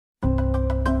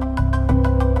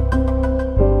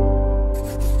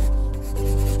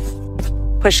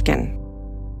Pushkin.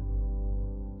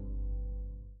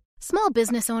 Small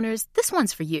business owners, this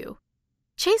one's for you.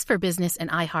 Chase for Business and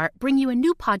iHeart bring you a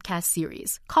new podcast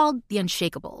series called The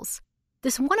Unshakables.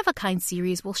 This one-of-a-kind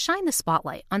series will shine the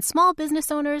spotlight on small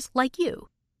business owners like you,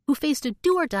 who faced a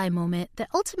do-or-die moment that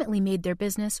ultimately made their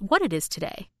business what it is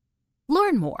today.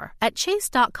 Learn more at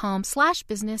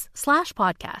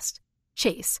chase.com/business/podcast.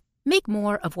 Chase, make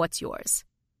more of what's yours.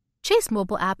 Chase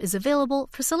mobile app is available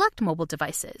for select mobile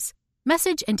devices.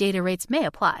 Message and data rates may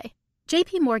apply.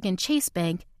 J.P. Morgan Chase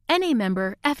Bank, N.A.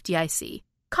 member, FDIC.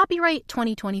 Copyright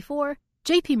 2024,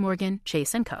 J.P. Morgan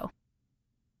Chase & Co.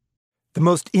 The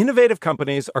most innovative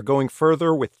companies are going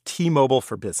further with T-Mobile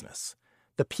for Business.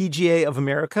 The PGA of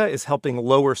America is helping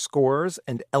lower scores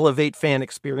and elevate fan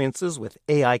experiences with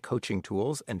AI coaching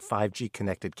tools and 5G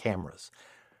connected cameras.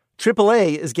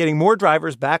 AAA is getting more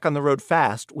drivers back on the road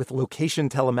fast with location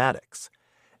telematics.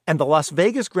 And the Las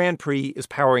Vegas Grand Prix is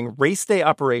powering race day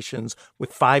operations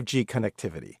with 5G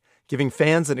connectivity, giving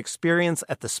fans an experience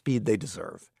at the speed they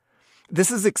deserve.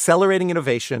 This is accelerating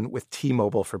innovation with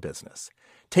T-Mobile for Business.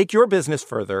 Take your business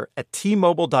further at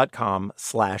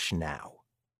T-Mobile.com/now.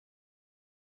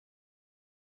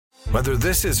 Whether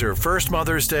this is her first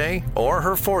Mother's Day or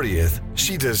her 40th,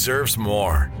 she deserves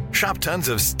more. Shop tons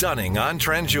of stunning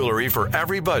on-trend jewelry for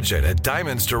every budget at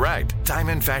Diamonds Direct.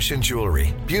 Diamond fashion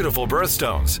jewelry, beautiful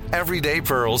birthstones, everyday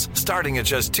pearls starting at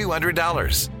just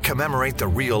 $200. Commemorate the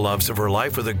real loves of her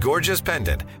life with a gorgeous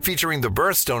pendant featuring the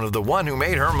birthstone of the one who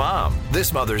made her mom.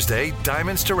 This Mother's Day,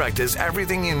 Diamonds Direct is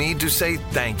everything you need to say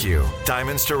thank you.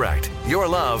 Diamonds Direct. Your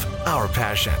love, our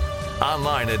passion.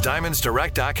 Online at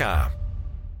diamondsdirect.com.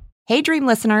 Hey, Dream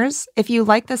listeners, if you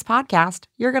like this podcast,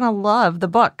 you're going to love the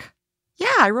book.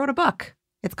 Yeah, I wrote a book.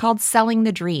 It's called Selling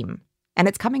the Dream, and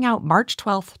it's coming out March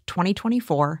 12th,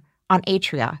 2024 on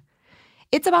Atria.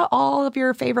 It's about all of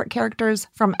your favorite characters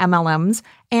from MLMs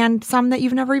and some that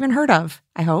you've never even heard of,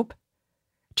 I hope.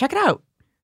 Check it out.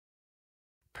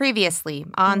 Previously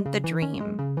on The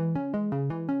Dream.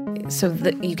 So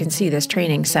you can see this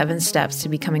training, 7 steps to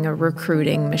becoming a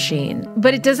recruiting machine.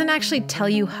 But it doesn't actually tell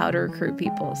you how to recruit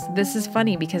people. So this is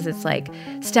funny because it's like,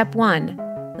 step 1,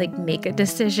 like make a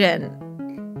decision.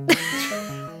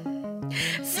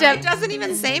 It doesn't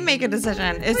even say make a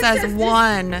decision. It says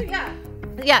 1.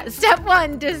 Yeah. Step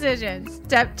 1, decision.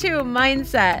 Step 2,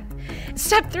 mindset.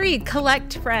 Step 3,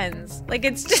 collect friends. Like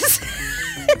it's just,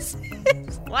 it's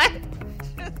what?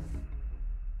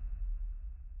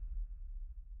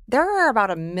 There are about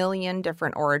 1 million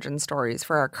different origin stories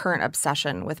for our current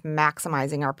obsession with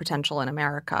maximizing our potential in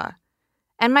America.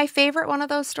 And my favorite one of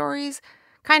those stories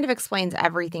kind of explains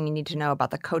everything you need to know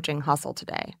about the coaching hustle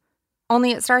today.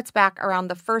 Only it starts back around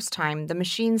the first time the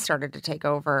machines started to take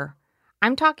over.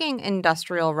 I'm talking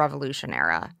Industrial Revolution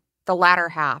era, the latter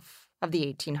half of the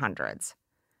 1800s.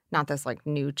 Not this like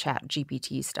new chat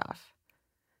GPT stuff.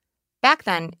 Back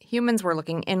then, humans were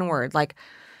looking inward like,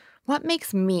 what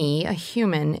makes me, a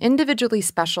human, individually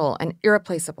special and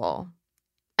irreplaceable?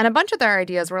 And a bunch of their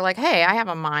ideas were like, hey, I have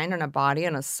a mind and a body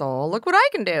and a soul. Look what I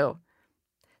can do.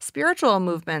 Spiritual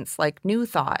movements like New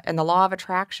Thought and the Law of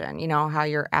Attraction, you know, how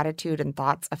your attitude and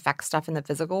thoughts affect stuff in the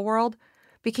physical world,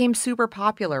 became super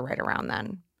popular right around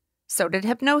then. So did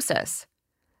hypnosis.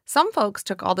 Some folks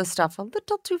took all this stuff a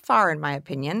little too far, in my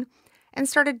opinion, and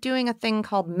started doing a thing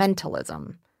called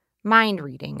mentalism, mind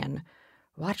reading, and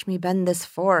watch me bend this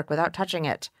fork without touching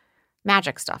it.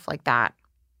 Magic stuff like that.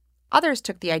 Others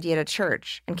took the idea to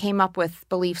church and came up with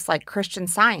beliefs like Christian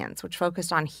Science, which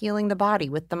focused on healing the body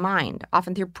with the mind,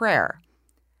 often through prayer.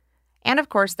 And of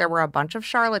course, there were a bunch of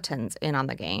charlatans in on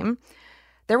the game.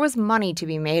 There was money to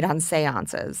be made on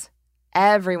seances.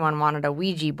 Everyone wanted a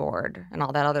Ouija board and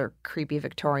all that other creepy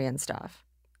Victorian stuff.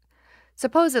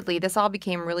 Supposedly, this all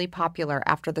became really popular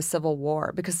after the Civil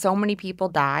War because so many people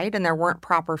died and there weren't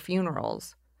proper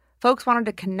funerals. Folks wanted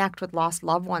to connect with lost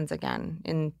loved ones again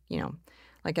in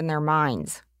their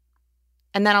minds.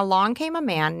 And then along came a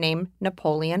man named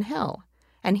Napoleon Hill.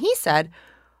 And he said,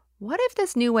 what if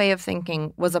this new way of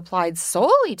thinking was applied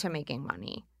solely to making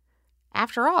money?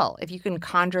 After all, if you can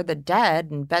conjure the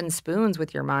dead and bend spoons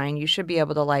with your mind, you should be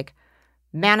able to,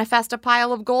 manifest a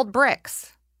pile of gold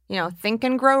bricks. Think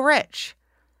and Grow Rich.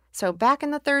 So back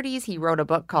in the 30s, he wrote a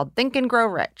book called Think and Grow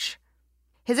Rich.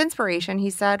 His inspiration, he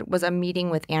said, was a meeting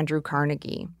with Andrew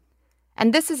Carnegie.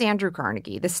 And this is Andrew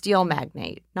Carnegie, the steel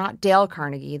magnate, not Dale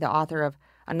Carnegie, the author of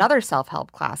another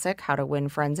self-help classic, How to Win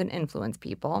Friends and Influence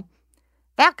People.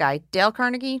 That guy, Dale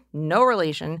Carnegie, no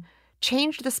relation,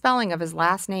 changed the spelling of his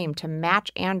last name to match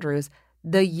Andrew's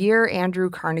the year Andrew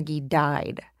Carnegie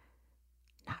died.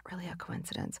 Not really a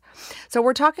coincidence. So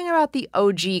we're talking about the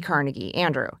OG Carnegie,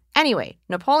 Andrew. Anyway,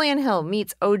 Napoleon Hill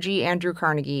meets OG Andrew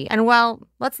Carnegie, and well,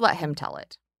 let's let him tell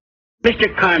it.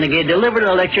 Mr. Carnegie delivered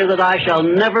a lecture that I shall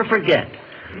never forget.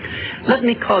 Let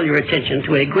me call your attention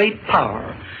to a great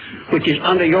power which is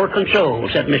under your control,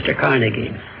 said Mr.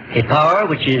 Carnegie. A power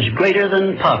which is greater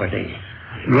than poverty,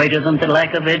 greater than the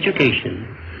lack of education,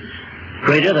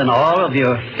 greater than all of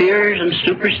your fears and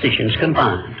superstitions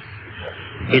combined.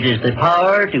 It is the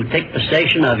power to take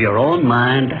possession of your own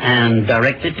mind and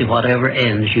direct it to whatever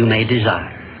ends you may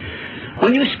desire.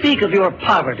 When you speak of your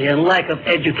poverty and lack of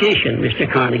education, Mr.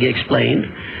 Carnegie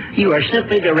explained, you are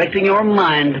simply directing your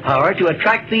mind power to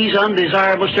attract these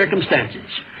undesirable circumstances,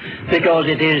 because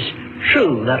it is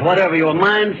true that whatever your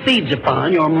mind feeds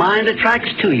upon, your mind attracts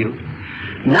to you.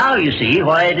 Now you see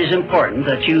why it is important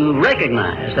that you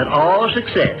recognize that all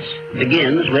success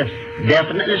begins with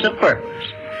definiteness of purpose,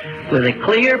 with a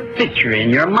clear picture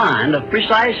in your mind of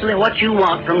precisely what you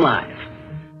want from life.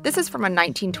 This is from a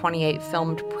 1928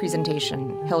 filmed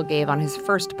presentation Hill gave on his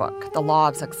first book, The Law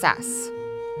of Success.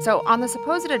 So on the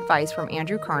supposed advice from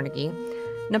Andrew Carnegie,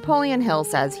 Napoleon Hill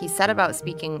says he set about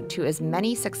speaking to as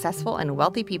many successful and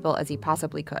wealthy people as he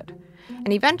possibly could.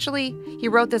 And eventually, he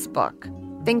wrote this book,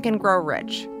 Think and Grow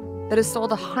Rich, that has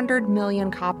sold 100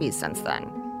 million copies since then.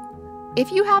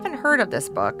 If you haven't heard of this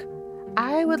book,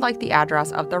 I would like the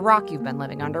address of the rock you've been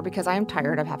living under because I am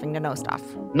tired of having to know stuff.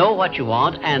 Know what you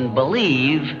want and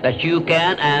believe that you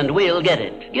can and will get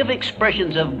it. Give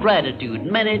expressions of gratitude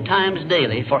many times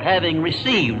daily for having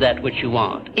received that which you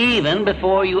want, even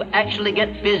before you actually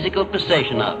get physical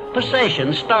possession of it.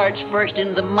 Possession starts first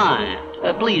in the mind.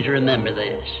 Please remember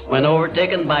this. When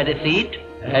overtaken by defeat,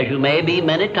 as you may be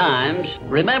many times,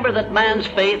 remember that man's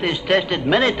faith is tested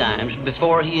many times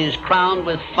before he is crowned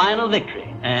with final victory.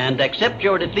 And accept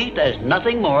your defeat as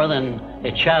nothing more than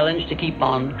a challenge to keep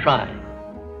on trying.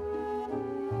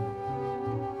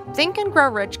 Think and Grow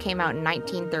Rich came out in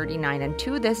 1939, and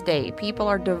to this day, people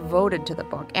are devoted to the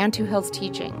book and to Hill's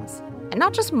teachings. And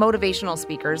not just motivational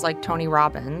speakers like Tony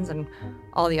Robbins and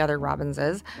all the other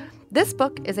Robbinses. This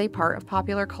book is a part of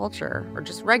popular culture, or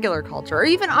just regular culture, or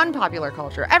even unpopular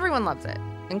culture. Everyone loves it,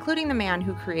 including the man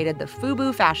who created the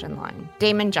FUBU fashion line,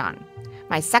 Daymond John,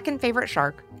 my second favorite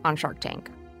shark on Shark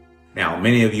Tank. Now,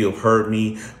 many of you have heard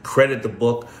me credit the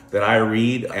book that I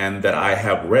read and that I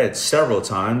have read several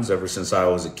times ever since I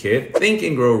was a kid, Think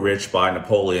and Grow Rich by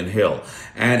Napoleon Hill.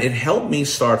 And it helped me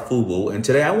start FUBU. And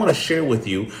today I want to share with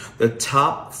you the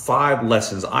top 5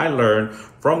 lessons I learned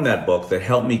from that book that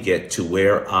helped me get to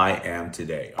where I am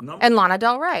today. And Lana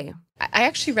Del Rey. I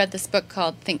actually read this book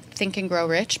called Think and Grow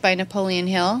Rich by Napoleon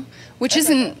Hill, which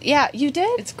isn't, yeah, you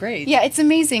did? It's great. Yeah, it's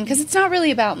amazing because it's not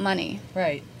really about money.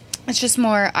 Right. It's just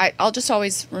more, I'll just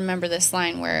always remember this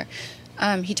line where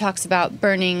he talks about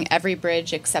burning every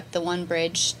bridge except the one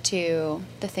bridge to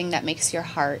the thing that makes your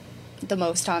heart the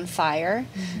most on fire.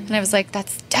 Mm-hmm. And I was like,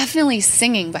 that's definitely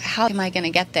singing, but how am I going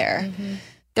to get there? Mm-hmm.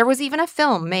 There was even a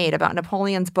film made about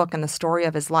Napoleon's book and the story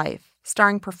of his life,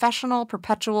 starring professional,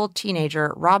 perpetual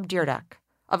teenager Rob Dyrdek,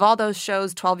 of all those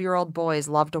shows 12-year-old boys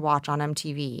love to watch on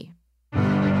MTV.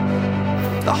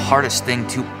 The hardest thing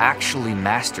to actually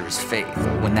master is faith.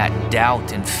 When that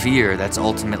doubt and fear, that's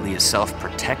ultimately a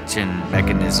self-protection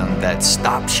mechanism that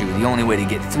stops you. The only way to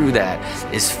get through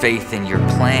that is faith in your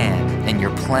plan. And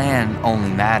your plan only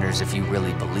matters if you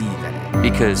really believe in it.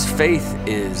 Because faith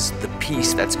is the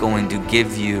piece that's going to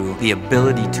give you the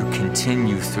ability to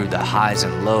continue through the highs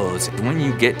and lows. When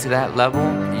you get to that level,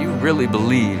 you really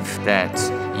believe that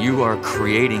you are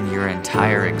creating your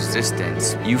entire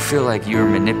existence. You feel like you're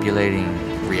manipulating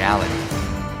reality.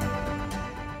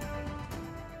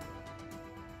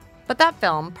 But that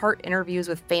film, part interviews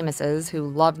with famouses who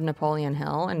loved Napoleon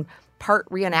Hill and part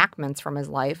reenactments from his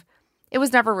life, it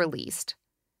was never released.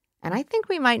 And I think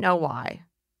we might know why.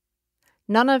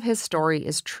 None of his story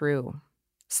is true,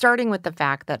 starting with the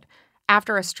fact that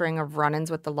after a string of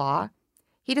run-ins with the law,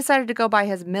 he decided to go by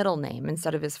his middle name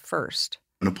instead of his first.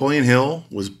 Napoleon Hill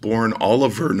was born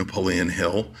Oliver Napoleon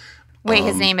Hill. Wait,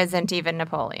 his name isn't even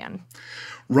Napoleon.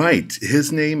 Right.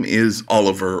 His name is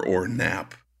Oliver or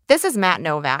Nap. This is Matt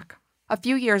Novak. A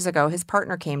few years ago, his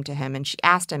partner came to him and she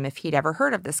asked him if he'd ever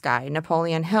heard of this guy,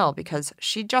 Napoleon Hill, because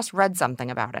she'd just read something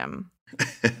about him.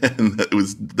 And it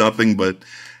was nothing but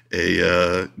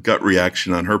a gut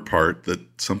reaction on her part that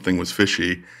something was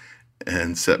fishy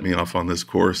and set me off on this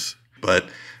course. But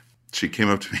she came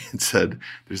up to me and said,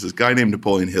 there's this guy named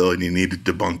Napoleon Hill and you need to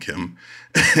debunk him.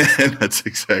 And that's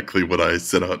exactly what I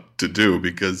set out to do,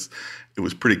 because it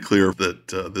was pretty clear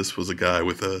that this was a guy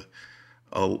with a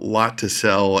lot to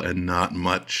sell and not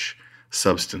much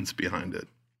substance behind it.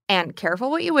 And careful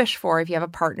what you wish for if you have a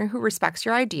partner who respects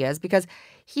your ideas, because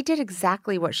he did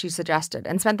exactly what she suggested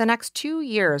and spent the next 2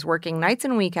 years working nights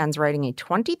and weekends writing a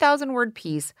 20,000-word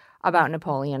piece about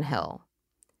Napoleon Hill.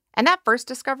 And that first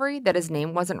discovery, that his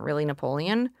name wasn't really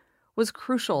Napoleon, was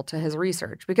crucial to his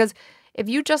research, because if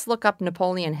you just look up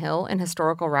Napoleon Hill in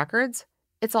historical records,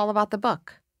 it's all about the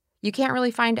book. You can't really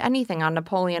find anything on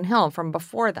Napoleon Hill from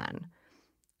before then.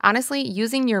 Honestly,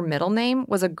 using your middle name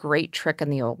was a great trick in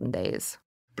the olden days.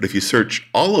 But if you search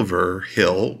Oliver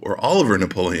Hill or Oliver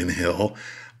Napoleon Hill,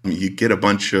 you get a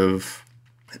bunch of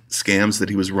scams that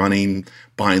he was running,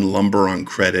 buying lumber on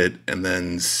credit and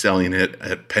then selling it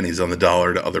at pennies on the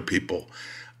dollar to other people.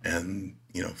 And,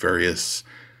 various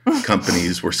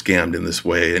companies were scammed in this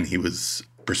way, and he was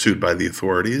pursued by the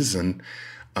authorities. And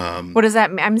what does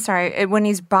that mean? I'm sorry. When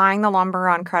he's buying the lumber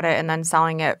on credit and then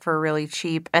selling it for really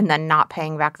cheap and then not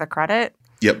paying back the credit?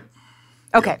 Yep.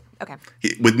 Okay. Okay.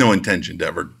 With no intention to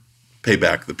ever pay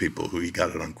back the people who he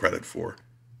got it on credit for.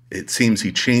 It seems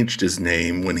he changed his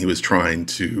name when he was trying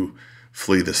to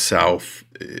flee the South.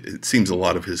 It seems a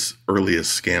lot of his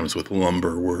earliest scams with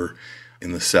lumber were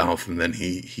in the South, and then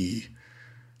he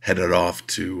headed off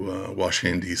to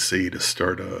Washington, D.C. to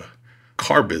start a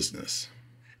car business.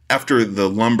 After the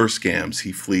lumber scams,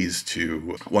 he flees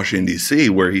to Washington, D.C.,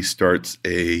 where he starts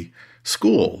a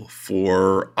school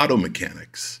for auto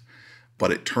mechanics.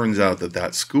 But it turns out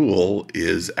that school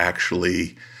is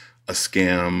actually a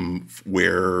scam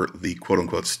where the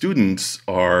quote-unquote students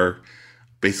are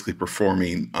basically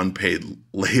performing unpaid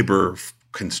labor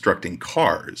constructing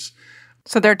cars.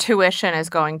 So their tuition is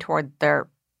going toward their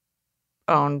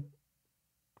own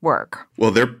work. Well,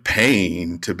 they're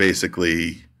paying to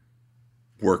basically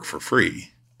work for free,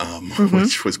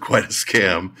 which was quite a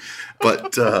scam.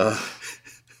 But...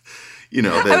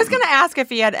 I was going to ask if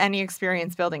he had any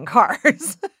experience building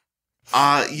cars.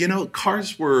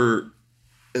 Cars were,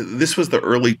 this was the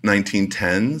early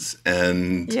 1910s,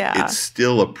 and it's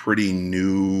still a pretty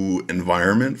new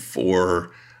environment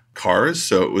for cars.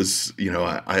 So it was,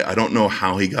 I don't know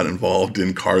how he got involved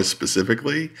in cars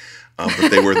specifically, but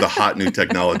they were the hot new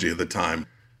technology at the time.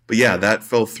 But yeah, that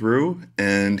fell through,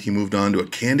 and he moved on to a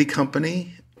candy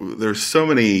company. There's so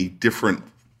many different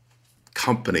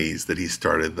companies that he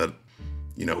started that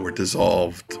were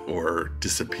dissolved or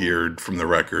disappeared from the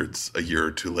records a year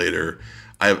or two later.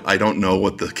 I don't know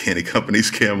what the candy company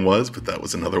scam was, but that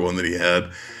was another one that he had.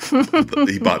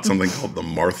 He bought something called the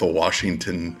Martha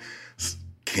Washington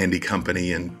Candy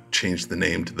Company and changed the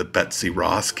name to the Betsy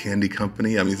Ross Candy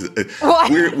Company. I mean,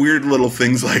 weird little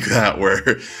things like that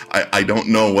where I don't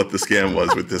know what the scam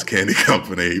was with this candy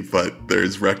company, but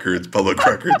there's public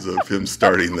records of him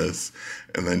starting this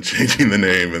and then changing the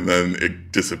name, and then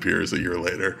it disappears a year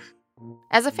later.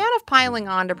 As a fan of piling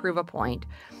on to prove a point,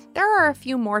 there are a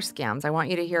few more scams I want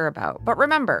you to hear about. But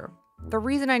remember, the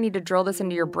reason I need to drill this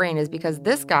into your brain is because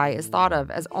this guy is thought of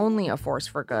as only a force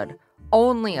for good,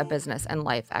 only a business and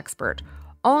life expert,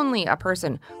 only a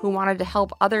person who wanted to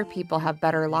help other people have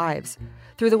better lives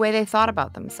through the way they thought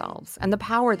about themselves and the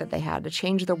power that they had to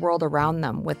change the world around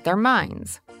them with their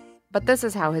minds. But this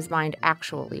is how his mind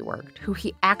actually worked, who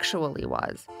he actually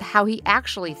was, how he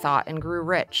actually thought and grew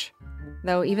rich.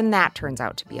 Though even that turns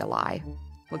out to be a lie.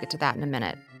 We'll get to that in a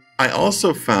minute. I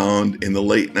also found in the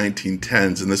late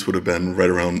 1910s, and this would have been right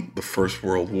around the First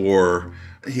World War,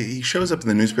 he shows up in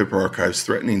the newspaper archives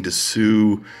threatening to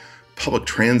sue public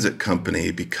transit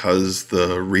company because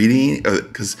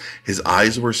because his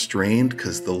eyes were strained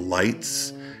because the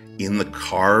lights in the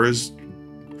cars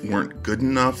weren't good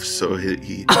enough, so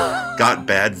he got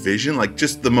bad vision, like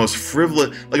just the most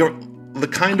frivolous, the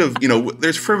kind of,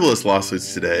 there's frivolous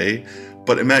lawsuits today,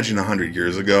 but imagine 100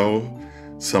 years ago,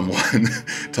 someone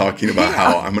talking about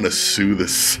how I'm going to sue the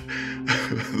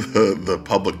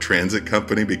public transit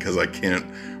company because I can't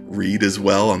read as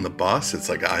well on the bus. It's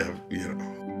like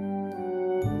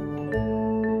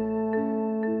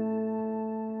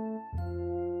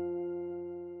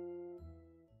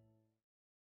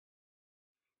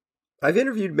I've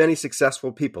interviewed many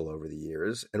successful people over the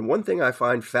years, and one thing I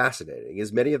find fascinating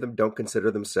is many of them don't consider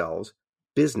themselves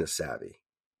business savvy.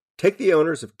 Take the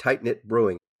owners of Tight Knit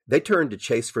Brewing. They turned to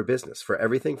Chase for Business for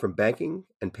everything from banking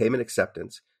and payment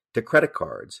acceptance to credit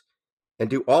cards, and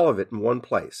do all of it in one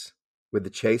place with the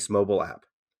Chase mobile app.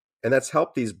 And that's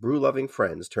helped these brew-loving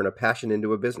friends turn a passion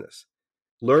into a business.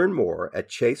 Learn more at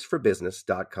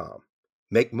chaseforbusiness.com.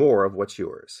 Make more of what's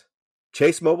yours.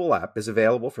 Chase mobile app is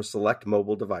available for select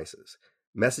mobile devices.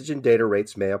 Message and data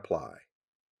rates may apply.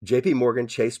 J.P. Morgan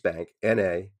Chase Bank,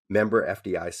 N.A., member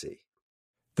FDIC.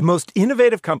 The most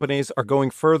innovative companies are going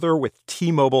further with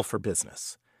T-Mobile for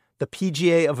Business. The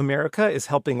PGA of America is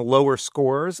helping lower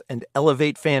scores and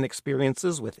elevate fan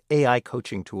experiences with AI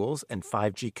coaching tools and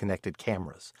 5G connected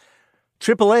cameras.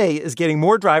 AAA is getting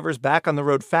more drivers back on the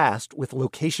road fast with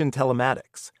location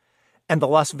telematics. And the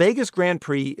Las Vegas Grand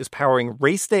Prix is powering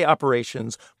race day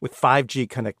operations with 5G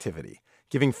connectivity,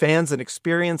 giving fans an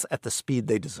experience at the speed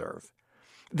they deserve.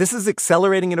 This is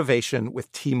accelerating innovation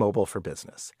with T-Mobile for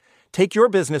Business. Take your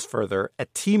business further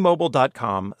at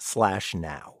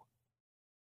T-Mobile.com/now.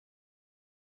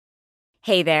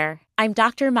 Hey there, I'm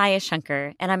Dr. Maya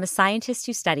Shankar, and I'm a scientist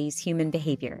who studies human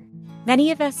behavior.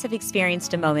 Many of us have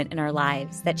experienced a moment in our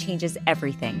lives that changes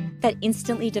everything, that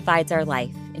instantly divides our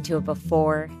life into a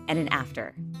before and an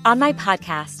after. On my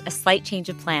podcast, A Slight Change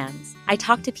of Plans, I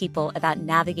talk to people about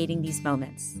navigating these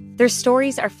moments. Their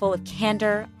stories are full of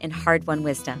candor and hard-won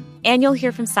wisdom. And you'll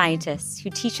hear from scientists who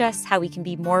teach us how we can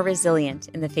be more resilient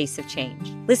in the face of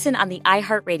change. Listen on the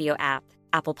iHeartRadio app,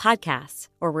 Apple Podcasts,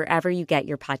 or wherever you get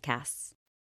your podcasts.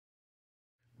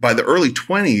 By the early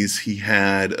 20s, he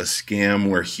had a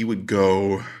scam where he would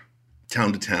go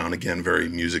town to town, again, very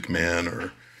Music Man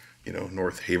or,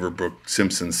 North Haverbrook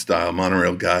Simpson style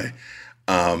monorail guy.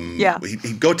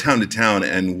 He'd go town to town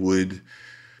and would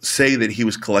say that he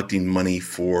was collecting money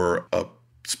for a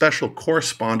special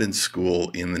correspondence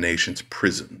school in the nation's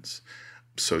prisons.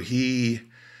 So he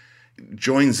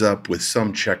joins up with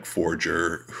some check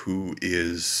forger who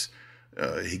is...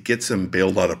 he gets him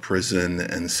bailed out of prison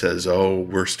and says,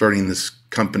 we're starting this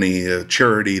company, a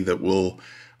charity that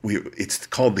it's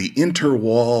called the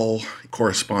Interwall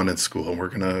Correspondence School. And we're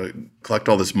going to collect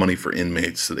all this money for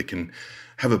inmates so they can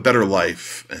have a better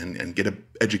life and get an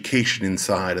education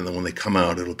inside. And then when they come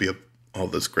out, it'll be all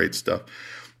this great stuff.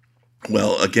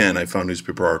 Well, again, I found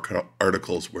newspaper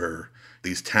articles where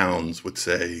these towns would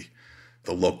say,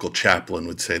 the local chaplain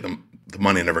would say the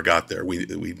money never got there.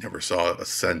 We never saw a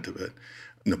cent of it.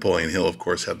 Napoleon Hill, of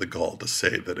course, had the gall to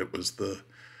say that it was the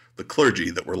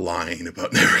clergy that were lying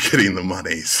about never getting the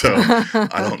money. So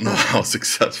I don't know how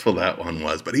successful that one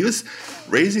was. But he was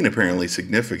raising apparently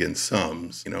significant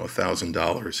sums,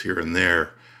 $1,000 here and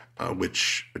there,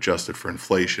 which adjusted for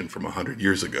inflation from 100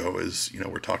 years ago is,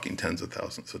 we're talking tens of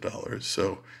thousands of dollars.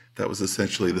 So that was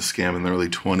essentially the scam in the early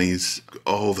 20s.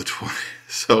 Oh, the 20s.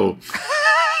 So...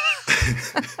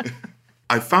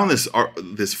 I found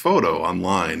this photo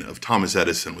online of Thomas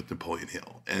Edison with Napoleon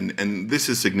Hill. And this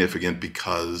is significant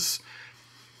because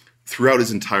throughout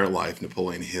his entire life,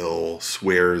 Napoleon Hill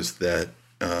swears that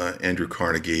Andrew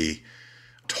Carnegie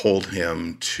told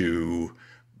him to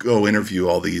go interview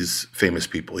all these famous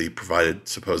people. He provided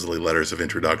supposedly letters of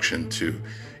introduction to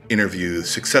interview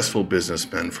successful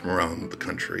businessmen from around the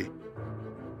country.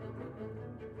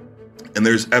 And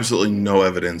there's absolutely no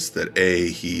evidence that A,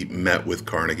 he met with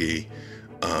Carnegie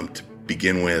to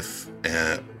begin with,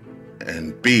 and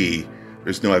B,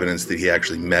 there's no evidence that he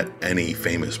actually met any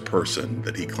famous person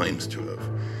that he claims to have,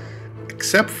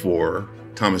 except for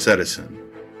Thomas Edison.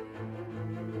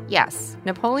 Yes,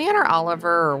 Napoleon or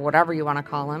Oliver, or whatever you want to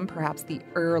call him, perhaps the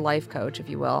life coach, if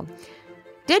you will,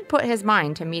 did put his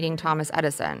mind to meeting Thomas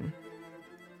Edison.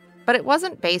 But it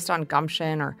wasn't based on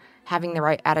gumption or having the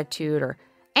right attitude or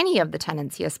any of the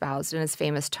tenets he espoused in his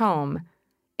famous tome.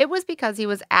 It was because he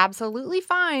was absolutely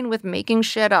fine with making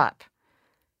shit up.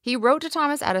 He wrote to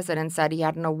Thomas Edison and said he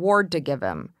had an award to give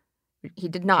him. He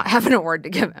did not have an award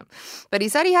to give him, but he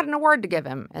said he had an award to give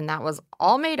him, and that was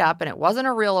all made up, and it wasn't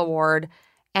a real award.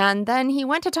 And then he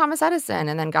went to Thomas Edison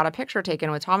and then got a picture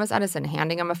taken with Thomas Edison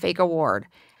handing him a fake award.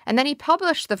 And then he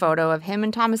published the photo of him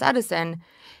and Thomas Edison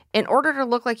in order to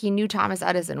look like he knew Thomas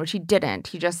Edison, which he didn't.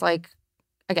 He just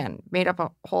again, made up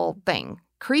a whole thing.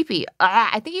 Creepy.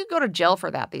 I think you'd go to jail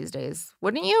for that these days,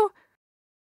 wouldn't you?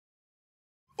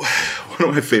 One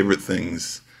of my favorite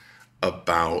things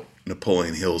about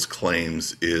Napoleon Hill's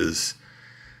claims is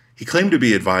he claimed to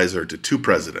be advisor to two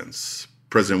presidents,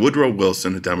 President Woodrow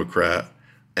Wilson, a Democrat,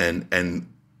 and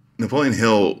Napoleon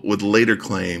Hill would later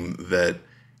claim that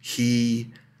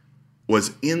he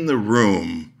was in the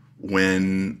room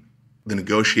when the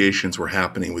negotiations were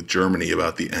happening with Germany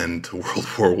about the end to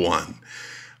World War I.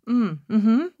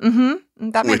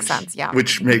 That makes sense, yeah.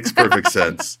 Which makes perfect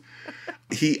sense.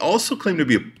 He also claimed to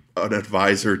be an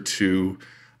advisor to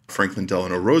Franklin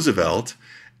Delano Roosevelt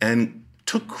and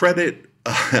took credit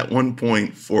at one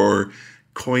point for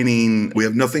coining, "We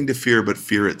have nothing to fear but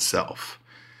fear itself."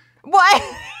 What?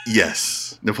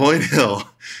 Yes. Napoleon Hill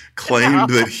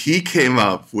claimed that he came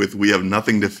up with "We have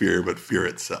nothing to fear but fear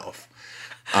itself."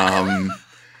 And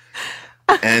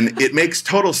it makes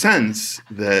total sense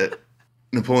that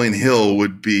Napoleon Hill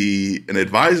would be an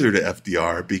advisor to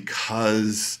FDR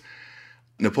because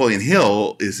Napoleon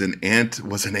Hill was an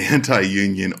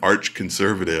anti-union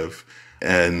arch-conservative,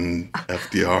 and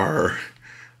FDR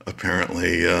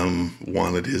apparently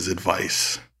wanted his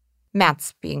advice.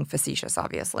 Matt's being facetious,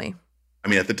 obviously. I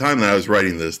mean, at the time that I was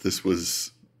writing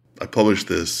I published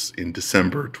this in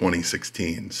December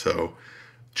 2016, so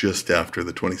just after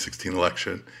the 2016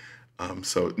 election.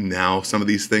 So now some of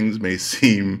these things may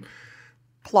seem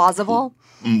plausible,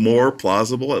 more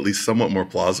plausible, at least somewhat more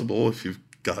plausible, if you've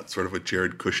got sort of a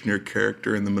Jared Kushner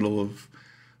character in the middle of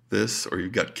this, or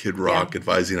you've got Kid Rock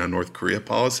advising on North Korea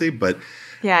policy. But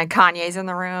yeah, and Kanye's in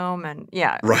the room, and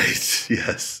yeah, right,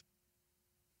 yes.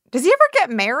 Does he ever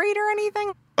get married or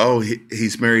anything? Oh,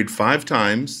 he's married 5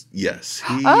 times. Yes,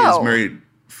 he is married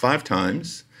 5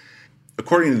 times.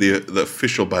 According to the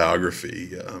official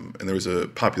biography, and there was a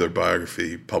popular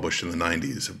biography published in the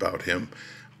 90s about him,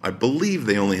 I believe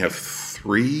they only have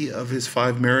 3 of his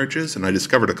 5 marriages, and I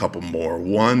discovered a couple more.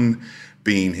 One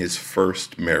being his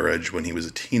first marriage when he was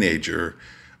a teenager,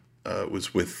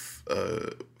 was with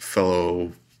a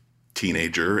fellow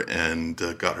teenager and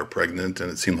got her pregnant,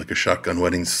 and it seemed like a shotgun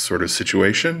wedding sort of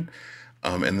situation.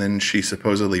 And then she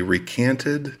supposedly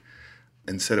recanted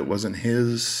and said it wasn't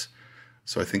his.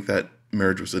 So I think that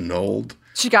marriage was annulled.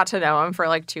 She got to know him for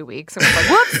like 2 weeks and was like,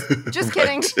 whoops, just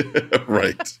kidding.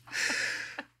 Right.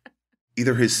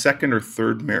 Either his second or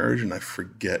third marriage, and I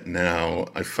forget now,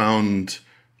 I found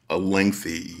a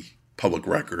lengthy public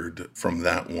record from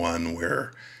that one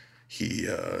where he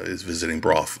is visiting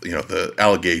brothels. You know, the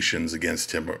allegations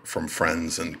against him from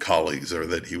friends and colleagues are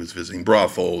that he was visiting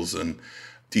brothels, and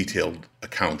detailed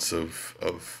accounts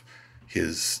of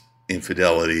his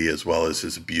infidelity as well as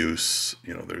his abuse.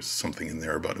 You know, there's something in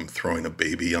there about him throwing a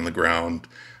baby on the ground.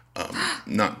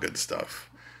 Not good stuff.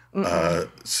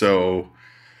 So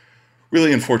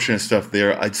really unfortunate stuff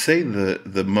there. I'd say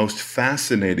the most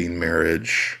fascinating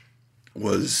marriage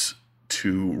was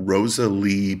to Rosa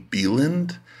Lee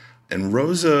Beeland. And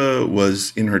Rosa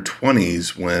was in her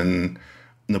 20s when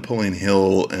Napoleon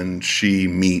Hill and she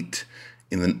meet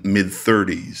in the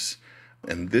mid-30s.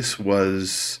 And this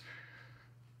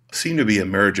seemed to be a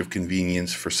marriage of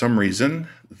convenience for some reason,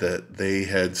 that they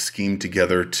had schemed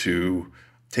together to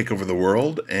take over the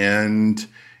world. And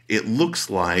it looks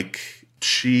like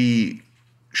she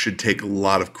should take a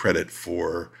lot of credit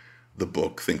for the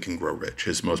book Think and Grow Rich,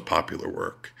 his most popular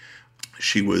work.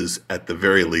 She was, at the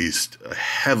very least, a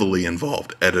heavily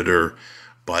involved editor,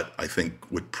 but I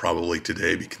think would probably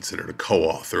today be considered a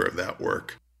co-author of that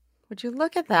work. Would you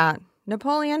look at that?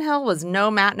 Napoleon Hill was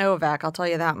no Matt Novak, I'll tell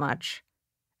you that much.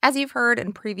 As you've heard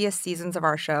in previous seasons of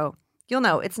our show, you'll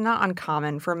know it's not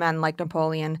uncommon for men like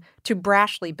Napoleon to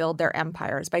brashly build their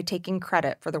empires by taking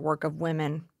credit for the work of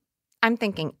women. I'm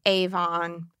thinking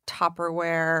Avon,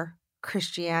 Tupperware,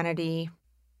 Christianity.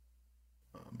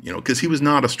 You know, because he was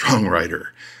not a strong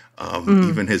writer.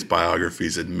 Even his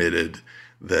biographies admitted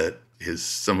that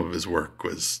some of his work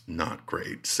was not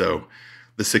great. So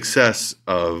the success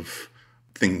of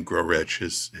Think and Grow Rich,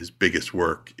 his biggest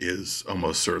work, is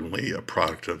almost certainly a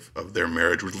product of their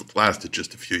marriage, which lasted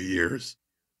just a few years.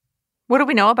 What do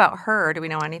we know about her? Do we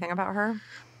know anything about her?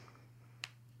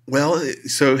 Well,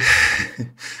 so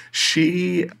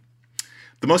the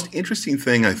most interesting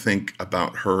thing I think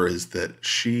about her is that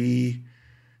she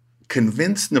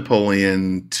convinced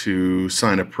Napoleon to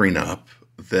sign a prenup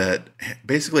that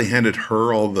basically handed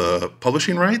her all the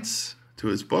publishing rights to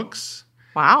his books.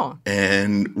 Wow.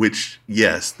 And which,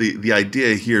 yes, the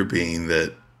idea here being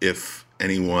that if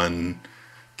anyone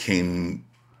came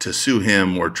to sue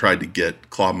him or tried to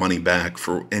claw money back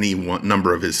for any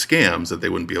number of his scams, that they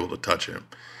wouldn't be able to touch him.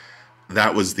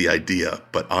 That was the idea,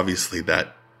 but obviously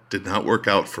that did not work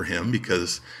out for him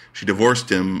because she divorced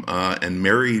him and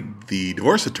married the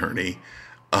divorce attorney.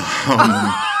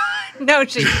 No,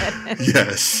 she didn't.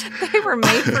 Yes. They were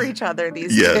made for each other,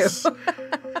 these yes. two.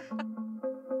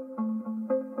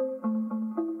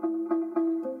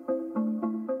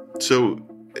 So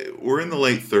we're in the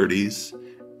late 30s,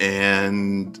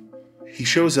 and he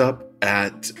shows up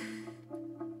at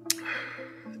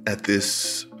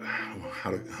this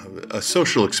a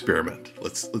social experiment.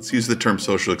 Let's use the term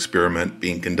social experiment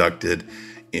being conducted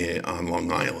on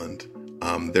Long Island.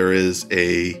 There is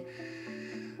a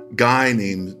guy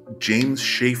named James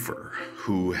Schaefer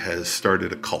who has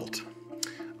started a cult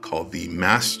called the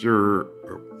Master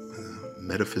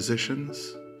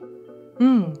Metaphysicians.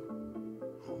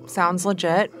 Sounds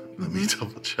legit. Let me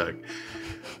double check.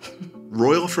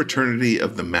 Royal Fraternity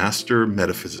of the Master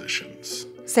Metaphysicians.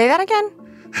 Say that again?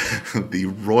 The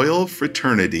Royal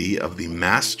Fraternity of the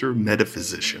Master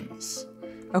Metaphysicians.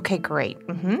 Okay, great.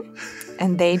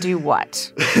 And they do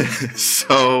what?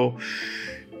 So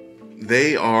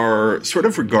They are sort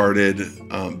of regarded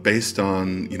based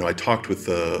on, I talked with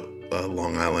a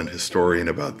Long Island historian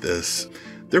about this.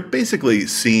 They're basically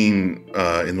seen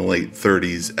in the late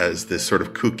 30s as this sort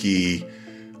of kooky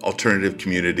alternative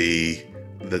community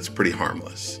that's pretty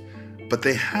harmless. But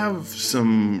they have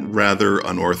some rather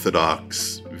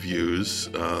unorthodox views.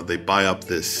 They buy up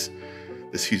this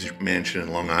huge mansion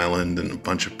in Long Island, and a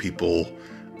bunch of people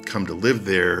come to live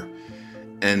there.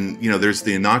 And, there's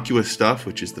the innocuous stuff,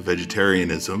 which is the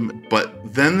vegetarianism.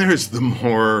 But then there's the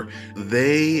more,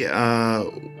 they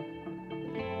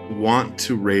want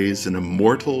to raise an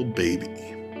immortal baby.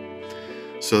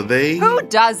 So they... Who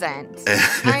doesn't?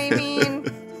 I mean,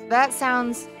 that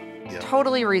sounds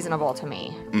totally reasonable to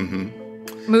me.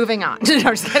 Mm-hmm. Moving on. No,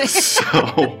 I'm just kidding.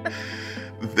 So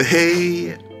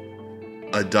they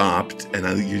adopt, and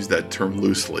I use that term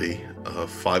loosely, a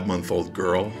 5-month-old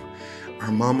girl.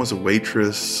 Her mom was a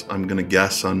waitress, I'm going to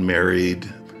guess unmarried.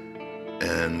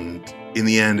 And in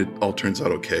the end, it all turns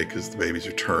out okay because the baby's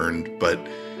returned. But,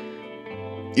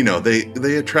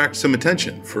 they attract some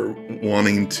attention for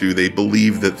wanting to, they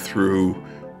believe that through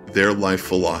their life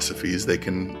philosophies, they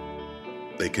can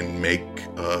make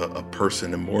a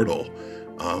person immortal.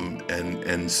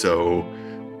 And so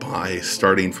by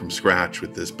starting from scratch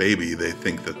with this baby, they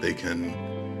think that they can,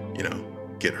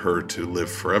 get her to live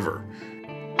forever.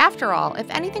 After all, if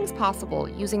anything's possible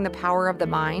using the power of the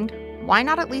mind, why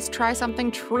not at least try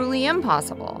something truly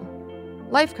impossible?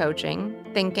 Life coaching,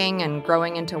 thinking and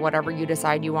growing into whatever you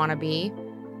decide you want to be,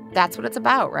 that's what it's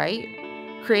about, right?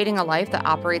 Creating a life that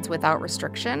operates without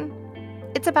restriction.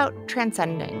 It's about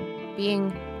transcending,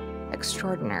 being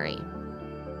extraordinary.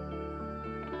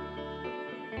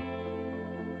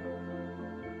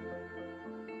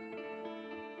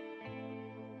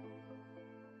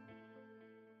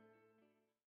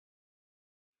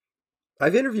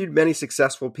 I've interviewed many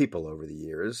successful people over the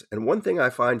years, and one thing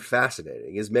I find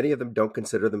fascinating is many of them don't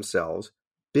consider themselves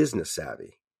business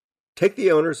savvy. Take the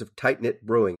owners of Tight Knit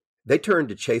Brewing. They turned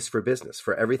to Chase for business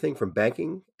for everything from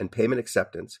banking and payment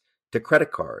acceptance to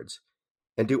credit cards,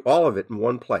 and do all of it in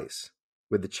one place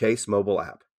with the Chase mobile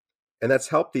app. And that's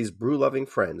helped these brew-loving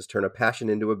friends turn a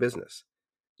passion into a business.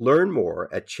 Learn more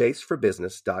at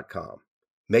chaseforbusiness.com.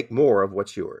 Make more of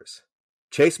what's yours.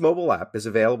 Chase mobile app is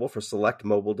available for select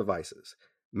mobile devices.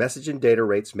 Message and data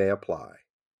rates may apply.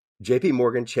 J.P.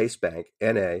 Morgan Chase Bank,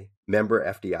 N.A., member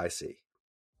FDIC.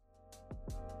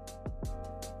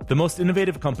 The most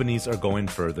innovative companies are going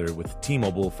further with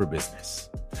T-Mobile for Business.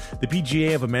 The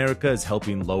PGA of America is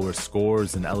helping lower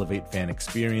scores and elevate fan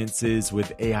experiences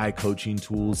with AI coaching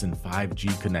tools and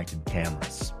 5G connected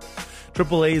cameras.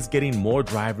 AAA is getting more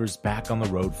drivers back on the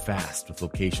road fast with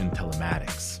location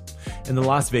telematics. And the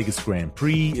Las Vegas Grand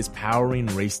Prix is powering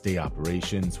race day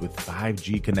operations with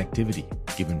 5G connectivity,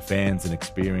 giving fans an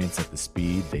experience at the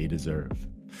speed they deserve.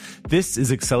 This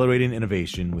is accelerating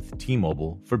innovation with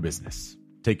T-Mobile for Business.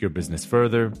 Take your business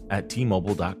further at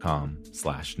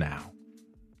T-Mobile.com/now.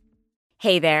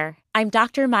 Hey there, I'm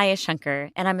Dr. Maya Shankar,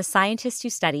 and I'm a scientist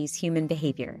who studies human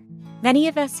behavior. Many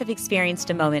of us have experienced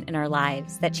a moment in our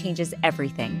lives that changes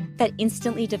everything, that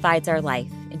instantly divides our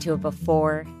life into a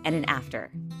before and an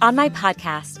after. On my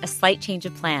podcast, A Slight Change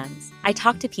of Plans, I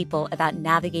talk to people about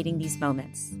navigating these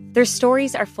moments. Their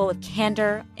stories are full of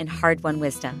candor and hard-won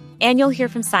wisdom. And you'll hear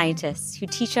from scientists who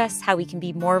teach us how we can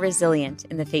be more resilient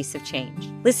in the face of change.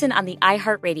 Listen on the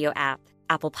iHeartRadio app,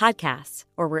 Apple Podcasts,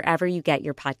 or wherever you get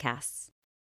your podcasts.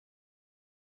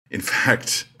 In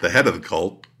fact, the head of the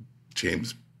cult,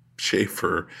 James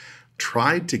Schaefer,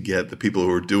 tried to get the people who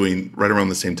were doing, right around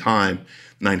the same time,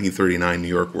 1939 New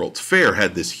York World's Fair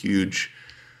had this huge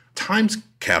time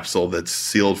capsule that's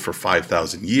sealed for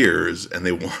 5,000 years, and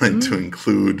they wanted to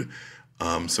include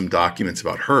some documents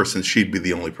about her, since she'd be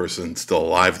the only person still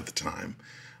alive at the time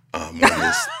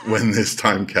when this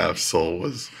time capsule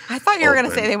was I thought you were going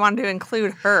to say they wanted to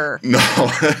include her. No.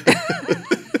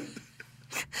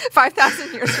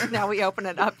 5,000 years from now, we open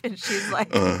it up, and she's like,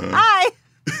 hi.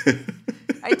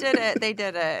 I did it. They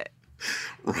did it.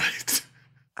 Right.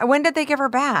 When did they give her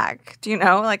back? Do you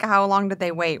know? Like, how long did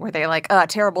they wait? Were they like,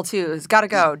 terrible twos, gotta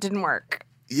go, didn't work?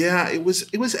 Yeah, it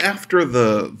was after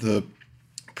the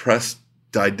press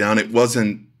died down. It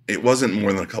wasn't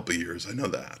more than a couple of years. I know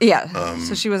that. Yeah.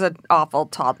 So she was an awful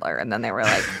toddler, and then they were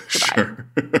like, goodbye. Sure.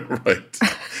 Right.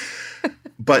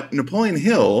 But Napoleon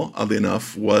Hill, oddly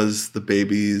enough, was the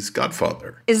baby's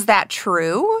godfather. Is that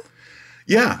true?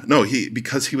 Yeah. No,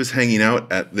 because he was hanging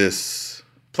out at this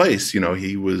place. He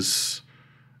was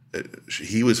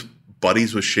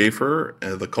buddies with Schaefer,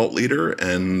 the cult leader,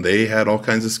 and they had all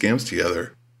kinds of scams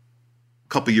together. A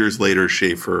couple years later,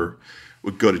 Schaefer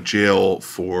would go to jail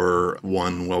for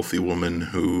one wealthy woman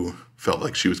who felt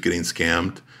like she was getting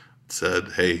scammed, said,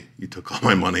 hey, you took all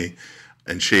my money.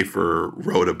 And Schaefer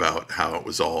wrote about how it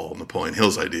was all Napoleon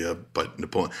Hill's idea. But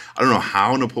I don't know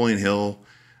how Napoleon Hill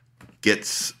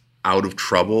gets out of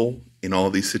trouble in all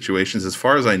of these situations. As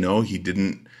far as I know, he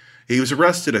was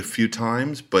arrested a few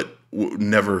times, but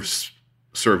never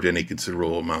served any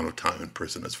considerable amount of time in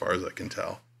prison, as far as I can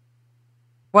tell.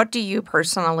 What do you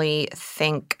personally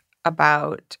think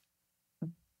about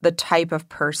the type of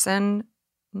person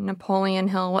Napoleon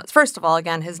Hill was? First of all,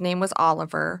 again, his name was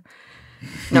Oliver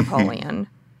Napoleon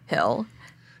Hill.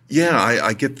 Yeah,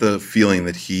 I get the feeling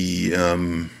that he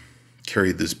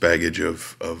carried this baggage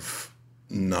of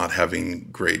not having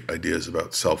great ideas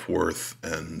about self-worth,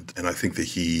 and I think that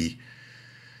he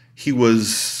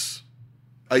was.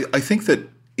 I think that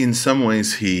in some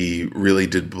ways he really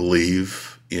did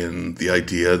believe in the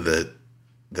idea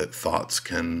that thoughts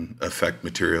can affect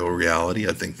material reality.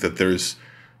 I think that there's,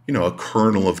 a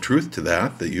kernel of truth to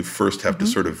that you first have to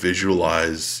sort of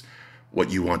visualize what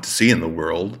you want to see in the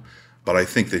world. But I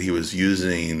think that he was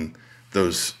using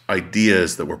those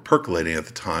ideas that were percolating at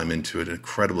the time into an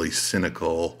incredibly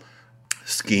cynical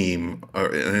scheme,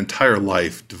 an entire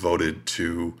life devoted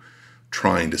to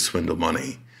trying to swindle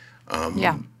money.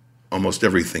 Almost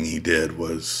everything he did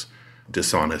was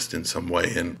dishonest in some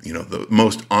way. And, the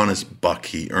most honest buck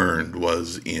he earned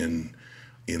was in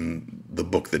the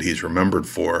book that he's remembered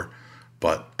for.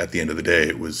 But at the end of the day,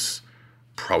 it was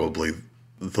probably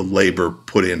the labor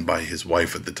put in by his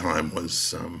wife at the time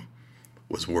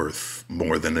was worth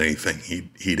more than anything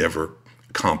he'd ever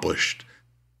accomplished.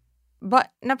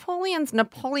 But Napoleon's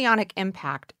Napoleonic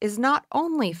impact is not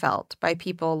only felt by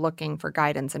people looking for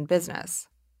guidance in business.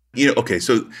 Okay,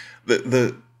 so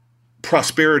the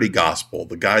prosperity gospel,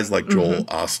 the guys like Joel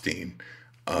Osteen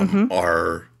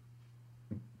are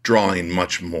drawing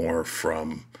much more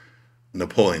from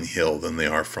Napoleon Hill than they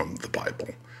are from the Bible,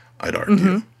 I'd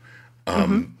argue.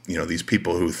 These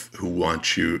people who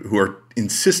want you, who are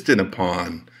insistent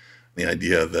upon the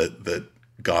idea that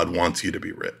God wants you to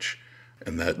be rich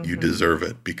and that you deserve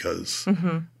it because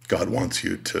God wants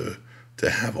you to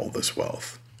have all this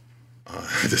wealth.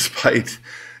 Despite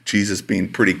Jesus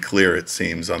being pretty clear, it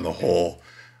seems, on the whole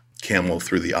camel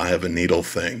through the eye of a needle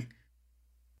thing.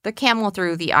 The camel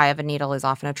through the eye of a needle is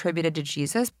often attributed to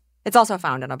Jesus. It's also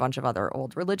found in a bunch of other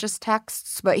old religious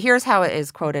texts, but here's how it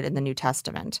is quoted in the New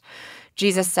Testament.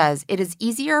 Jesus says, "It is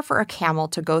easier for a camel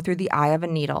to go through the eye of a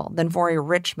needle than for a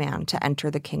rich man to enter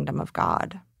the kingdom of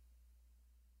God."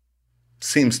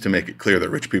 Seems to make it clear that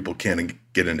rich people can't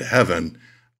get into heaven.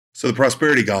 So the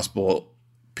prosperity gospel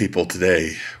people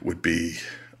today would be,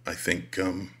 I think,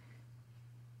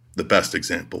 the best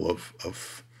example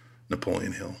of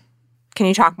Napoleon Hill. Can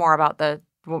you talk more about the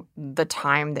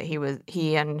time that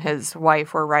he and his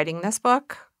wife were writing this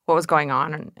book? What was going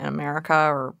on in America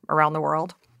or around the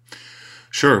world?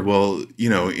 Sure. Well,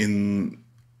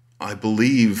 I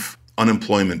believe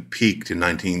unemployment peaked in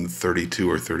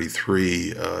 1932 or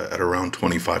 33 at around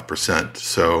 25%.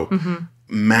 So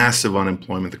massive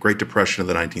unemployment. The Great Depression of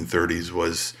the 1930s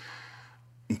was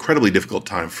incredibly difficult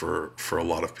time for a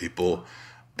lot of people.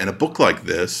 And a book like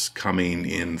this, coming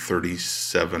in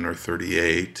 37 or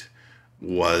 38,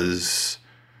 was,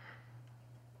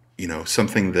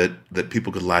 something that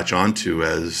people could latch onto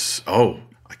as,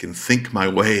 I can think my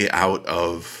way out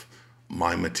of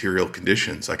my material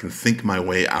conditions. I can think my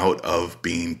way out of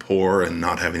being poor and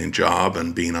not having a job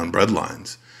and being on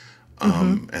breadlines.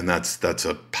 And that's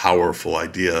a powerful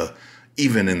idea,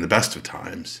 even in the best of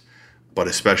times, but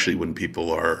especially when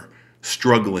people are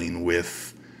struggling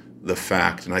with the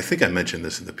fact, and I think I mentioned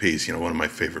this in the piece, one of my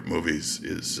favorite movies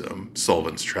is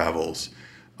Sullivan's Travels,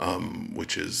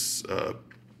 which is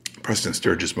Preston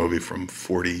Sturges movie from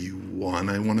 41,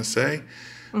 I want to say,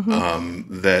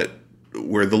 that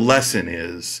where the lesson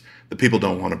is that people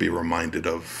don't want to be reminded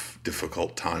of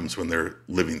difficult times when they're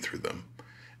living through them.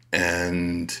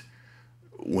 And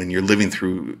when you're living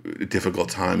through a difficult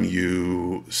time,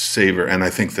 you savor, and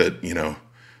I think that,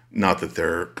 not that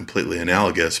they're completely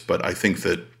analogous, but I think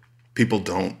that people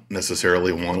don't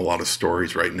necessarily want a lot of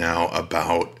stories right now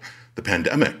about the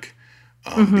pandemic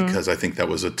because I think that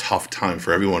was a tough time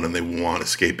for everyone and they want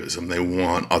escapism. They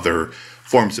want other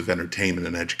forms of entertainment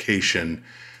and education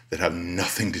that have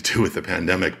nothing to do with the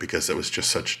pandemic because it was just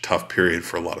such a tough period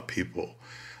for a lot of people.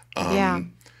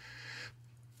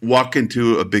 Walk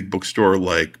into a big bookstore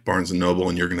like Barnes & Noble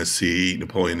and you're going to see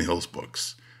Napoleon Hill's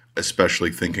books,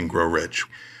 especially Think and Grow Rich.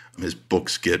 His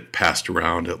books get passed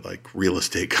around at like real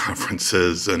estate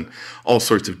conferences and all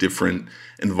sorts of different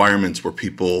environments where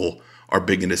people are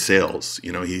big into sales.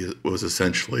 He was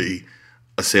essentially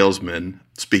a salesman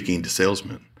speaking to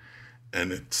salesmen.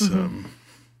 And it's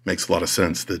makes a lot of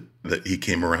sense that he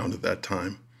came around at that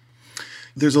time.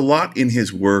 There's a lot in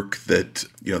his work that,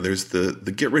 there's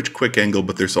the get rich quick angle,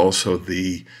 but there's also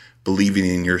the believing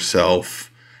in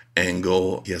yourself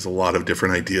angle. He has a lot of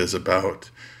different ideas about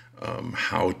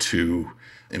how to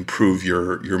improve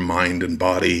your mind and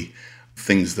body,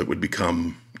 things that would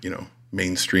become,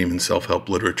 mainstream in self-help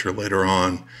literature later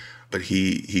on. But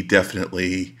he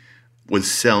definitely was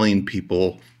selling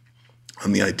people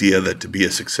on the idea that to be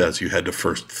a success, you had to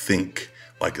first think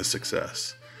like a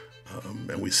success.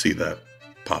 And we see that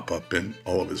pop up in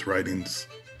all of his writings.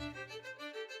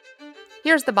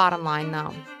 Here's the bottom line,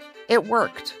 though. It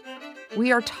worked.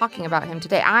 We are talking about him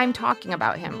today. I'm talking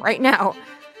about him right now.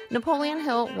 Napoleon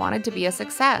Hill wanted to be a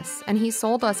success, and he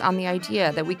sold us on the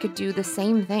idea that we could do the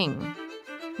same thing.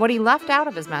 What he left out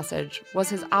of his message was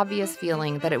his obvious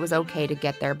feeling that it was okay to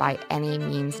get there by any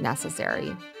means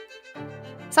necessary.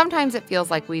 Sometimes it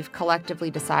feels like we've collectively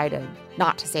decided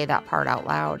not to say that part out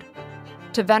loud,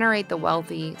 to venerate the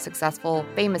wealthy, successful,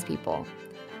 famous people,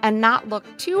 and not look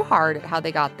too hard at how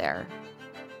they got there.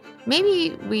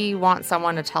 Maybe we want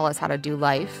someone to tell us how to do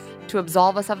life, to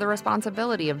absolve us of the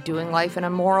responsibility of doing life in a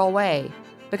moral way,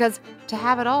 because to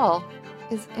have it all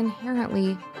is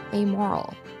inherently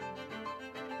amoral.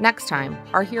 Next time,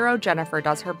 our hero Jennifer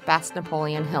does her best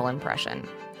Napoleon Hill impression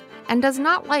and does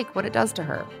not like what it does to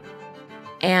her.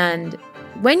 And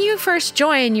when you first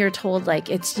join, you're told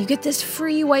you get this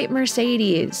free white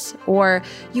Mercedes, or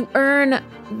you earn,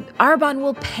 Arbonne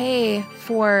will pay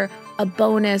for a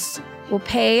bonus, will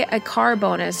pay a car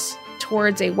bonus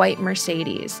towards a white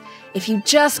Mercedes if you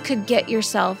just could get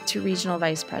yourself to regional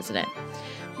vice president.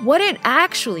 What it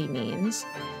actually means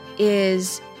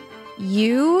is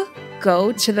you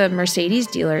go to the Mercedes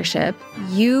dealership,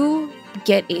 you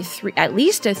get at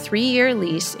least a 3-year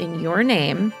lease in your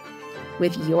name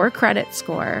with your credit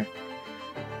score.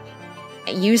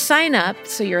 You sign up,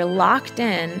 so you're locked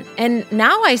in. And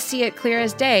now I see it clear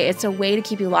as day. It's a way to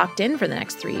keep you locked in for the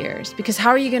next 3 years, because how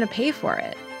are you going to pay for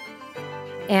it?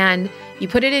 And you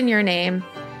put it in your name,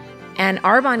 and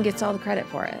Arbonne gets all the credit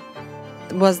for it.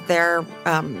 Was their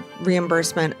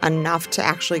reimbursement enough to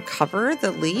actually cover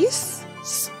the lease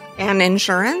and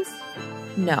insurance?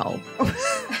 No.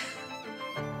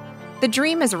 The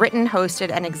Dream is written, hosted,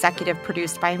 and executive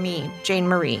produced by me, Jane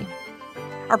Marie.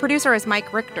 Our producer is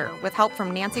Mike Richter, with help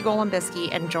from Nancy Golombisky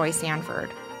and Joy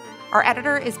Sanford. Our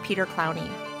editor is Peter Clowney.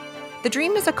 The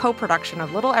Dream is a co-production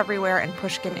of Little Everywhere and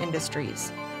Pushkin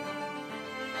Industries.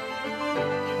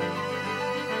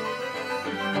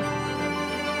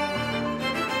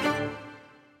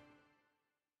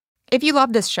 If you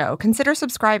love this show, consider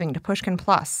subscribing to Pushkin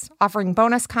Plus, offering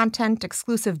bonus content,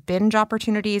 exclusive binge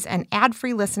opportunities, and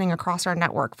ad-free listening across our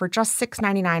network for just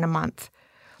 $6.99 a month.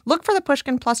 Look for the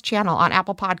Pushkin Plus channel on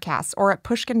Apple Podcasts or at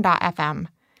pushkin.fm.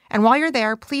 And while you're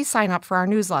there, please sign up for our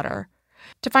newsletter.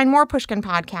 To find more Pushkin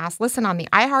podcasts, listen on the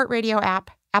iHeartRadio app,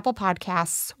 Apple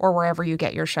Podcasts, or wherever you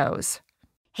get your shows.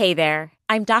 Hey there,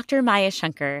 I'm Dr. Maya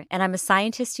Shankar, and I'm a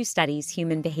scientist who studies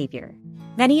human behavior.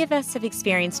 Many of us have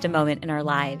experienced a moment in our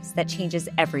lives that changes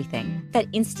everything, that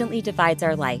instantly divides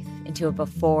our life into a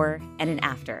before and an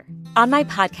after. On my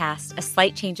podcast, A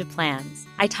Slight Change of Plans,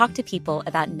 I talk to people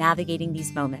about navigating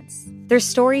these moments. Their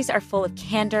stories are full of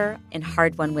candor and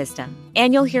hard-won wisdom.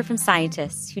 And you'll hear from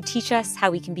scientists who teach us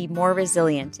how we can be more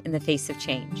resilient in the face of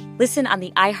change. Listen on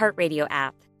the iHeartRadio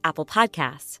app, Apple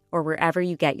Podcasts, or wherever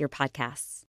you get your podcasts.